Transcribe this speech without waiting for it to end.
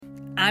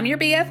I'm your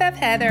BFF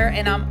Heather,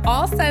 and I'm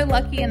also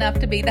lucky enough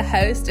to be the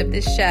host of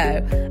this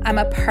show. I'm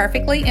a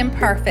perfectly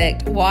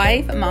imperfect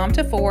wife, mom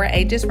to 4,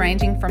 ages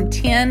ranging from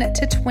 10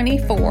 to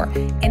 24.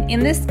 And in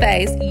this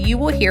space, you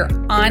will hear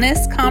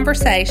honest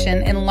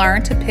conversation and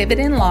learn to pivot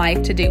in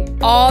life to do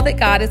all that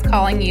God is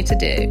calling you to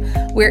do.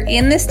 We're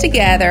in this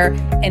together,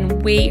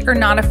 and we are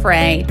not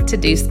afraid to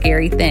do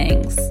scary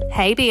things.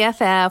 Hey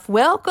BFF,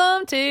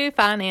 welcome to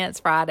Finance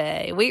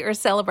Friday. We are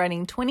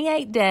celebrating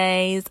 28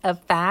 days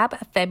of Fab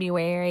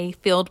February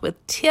filled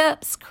with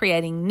tips,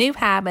 creating new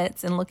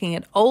habits, and looking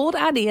at old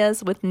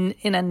ideas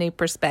in a new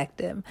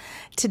perspective.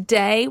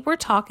 Today, we're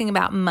talking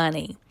about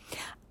money.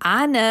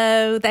 I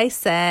know they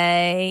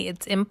say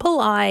it's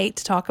impolite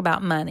to talk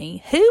about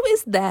money. Who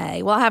is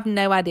they? Well, I have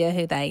no idea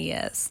who they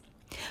is.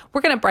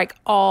 We're going to break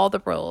all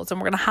the rules,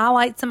 and we're going to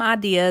highlight some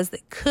ideas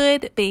that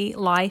could be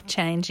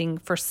life-changing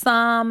for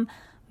some,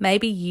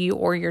 maybe you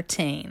or your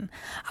teen.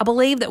 I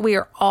believe that we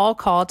are all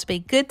called to be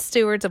good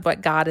stewards of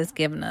what God has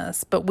given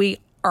us, but we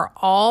are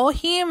all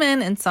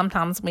human, and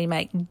sometimes we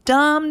make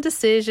dumb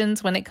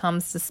decisions when it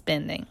comes to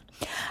spending.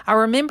 I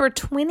remember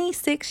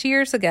 26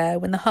 years ago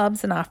when the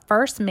Hubs and I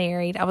first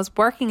married, I was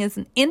working as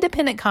an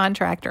independent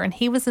contractor and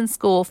he was in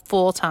school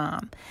full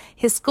time.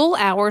 His school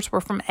hours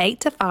were from 8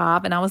 to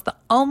 5 and I was the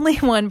only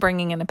one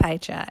bringing in a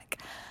paycheck.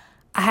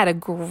 I had a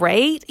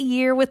great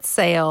year with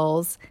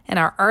sales. In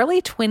our early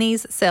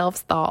 20s,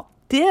 selves thought,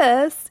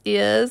 this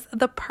is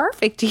the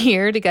perfect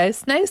year to go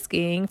snow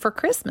skiing for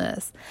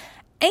Christmas.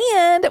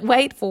 And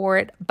wait for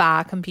it,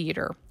 buy a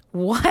computer.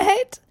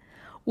 What?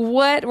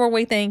 What were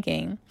we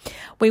thinking?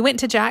 We went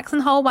to Jackson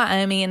Hole,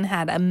 Wyoming and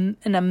had an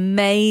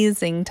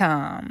amazing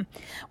time.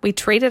 We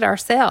treated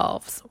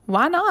ourselves.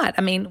 Why not?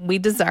 I mean, we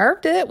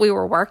deserved it. We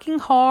were working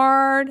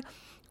hard.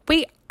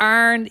 We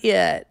earned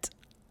it.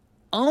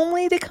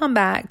 Only to come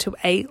back to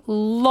a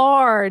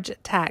large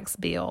tax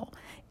bill.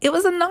 It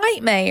was a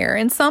nightmare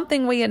and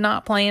something we had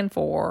not planned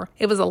for.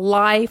 It was a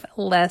life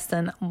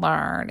lesson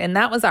learned. And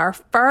that was our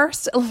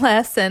first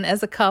lesson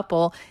as a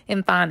couple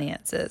in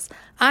finances.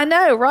 I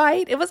know,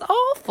 right? It was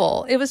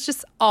awful. It was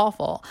just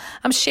awful.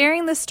 I'm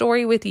sharing this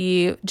story with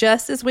you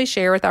just as we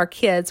share with our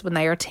kids when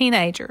they are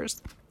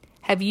teenagers.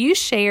 Have you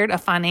shared a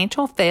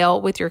financial fail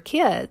with your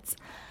kids?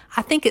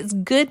 I think it's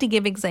good to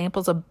give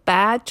examples of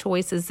bad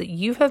choices that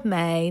you have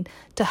made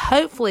to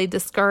hopefully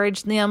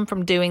discourage them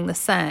from doing the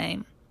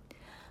same.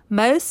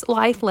 Most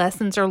life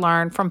lessons are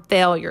learned from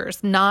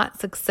failures,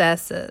 not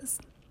successes.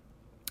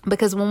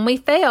 Because when we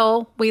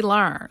fail, we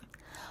learn.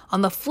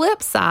 On the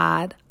flip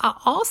side, I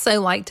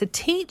also like to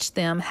teach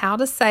them how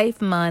to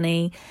save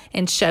money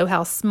and show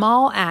how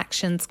small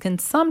actions can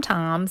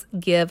sometimes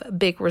give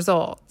big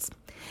results.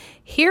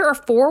 Here are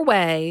 4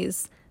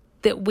 ways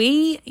that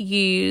we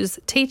use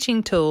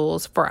teaching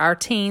tools for our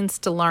teens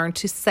to learn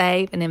to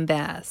save and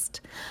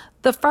invest.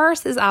 The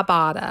first is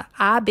Ibotta,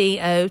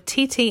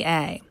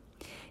 I-B-O-T-T-A.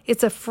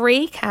 It's a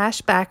free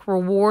cashback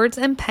rewards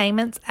and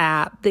payments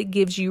app that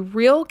gives you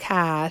real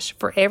cash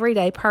for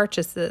everyday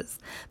purchases.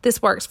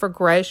 This works for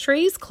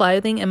groceries,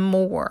 clothing, and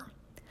more.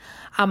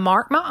 I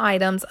mark my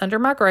items under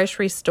my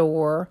grocery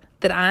store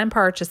that I'm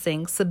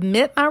purchasing,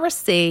 submit my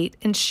receipt,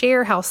 and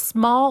share how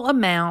small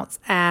amounts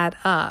add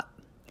up.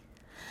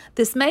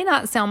 This may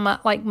not sound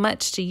like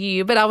much to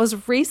you, but I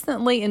was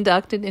recently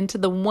inducted into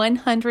the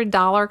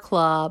 $100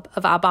 club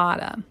of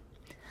Ibotta.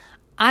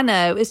 I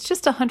know, it's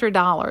just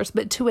 $100,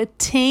 but to a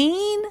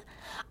teen,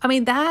 I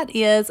mean, that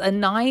is a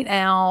night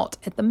out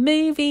at the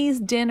movies,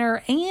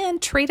 dinner, and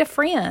treat a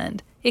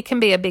friend. It can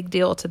be a big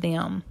deal to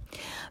them.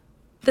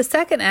 The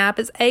second app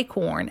is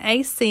Acorn,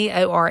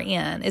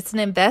 A-C-O-R-N. It's an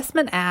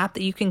investment app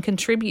that you can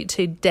contribute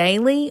to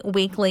daily,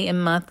 weekly,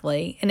 and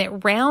monthly, and it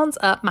rounds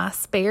up my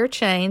spare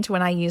change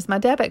when I use my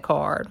debit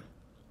card.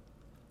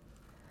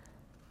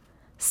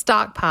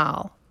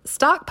 Stockpile.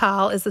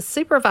 Stockpile is a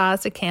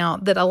supervised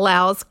account that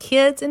allows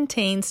kids and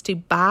teens to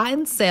buy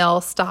and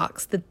sell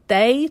stocks that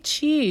they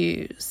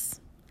choose.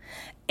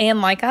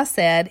 And like I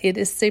said, it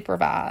is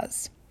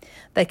supervised.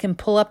 They can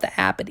pull up the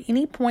app at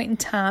any point in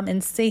time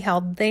and see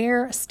how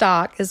their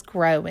stock is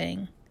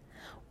growing.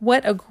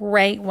 What a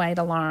great way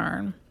to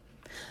learn.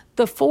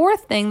 The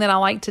fourth thing that I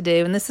like to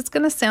do, and this is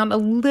going to sound a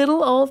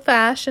little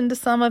old-fashioned to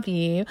some of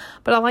you,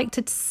 but I like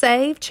to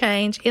save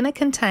change in a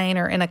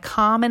container in a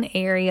common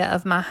area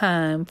of my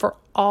home for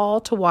all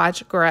to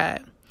watch grow.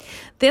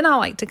 Then I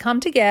like to come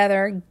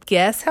together,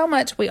 guess how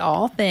much we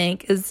all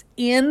think is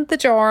in the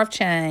jar of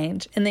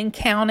change, and then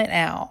count it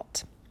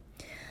out.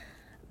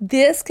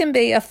 This can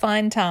be a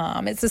fun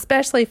time. It's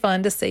especially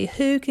fun to see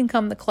who can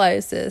come the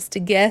closest to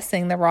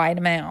guessing the right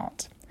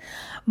amount.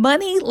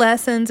 Money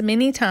lessons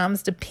many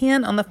times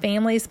depend on the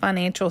family's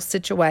financial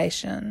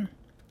situation.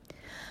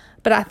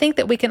 But I think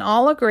that we can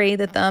all agree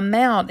that the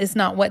amount is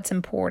not what's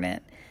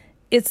important.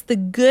 It's the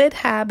good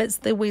habits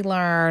that we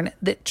learn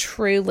that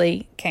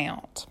truly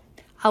count.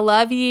 I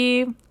love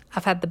you.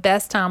 I've had the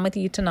best time with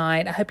you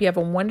tonight. I hope you have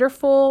a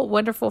wonderful,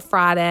 wonderful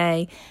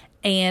Friday.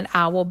 And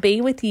I will be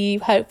with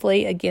you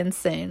hopefully again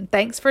soon.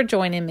 Thanks for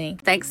joining me.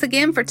 Thanks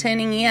again for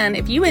tuning in.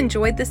 If you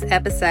enjoyed this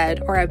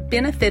episode or have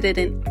benefited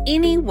in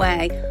any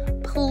way,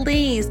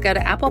 please go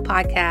to Apple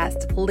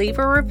Podcasts, leave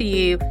a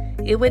review.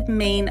 It would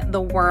mean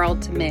the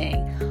world to me.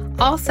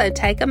 Also,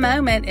 take a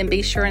moment and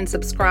be sure and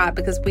subscribe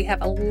because we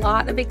have a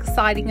lot of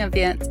exciting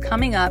events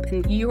coming up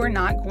and you are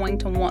not going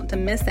to want to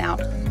miss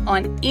out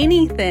on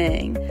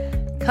anything.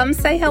 Come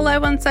say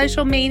hello on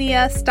social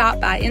media.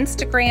 Stop by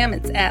Instagram.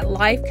 It's at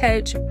Life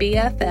Coach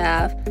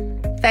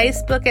BFF.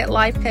 Facebook at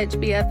Life Coach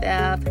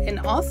BFF. And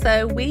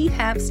also, we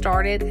have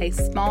started a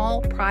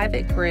small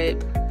private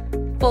group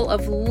full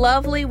of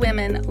lovely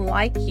women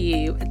like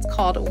you. It's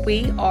called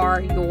We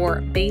Are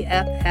Your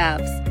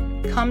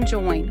BFFs. Come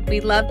join.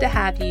 We'd love to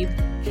have you.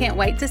 Can't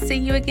wait to see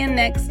you again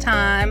next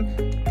time.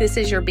 This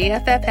is your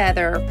BFF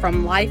Heather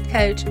from Life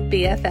Coach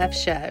BFF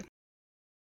Show.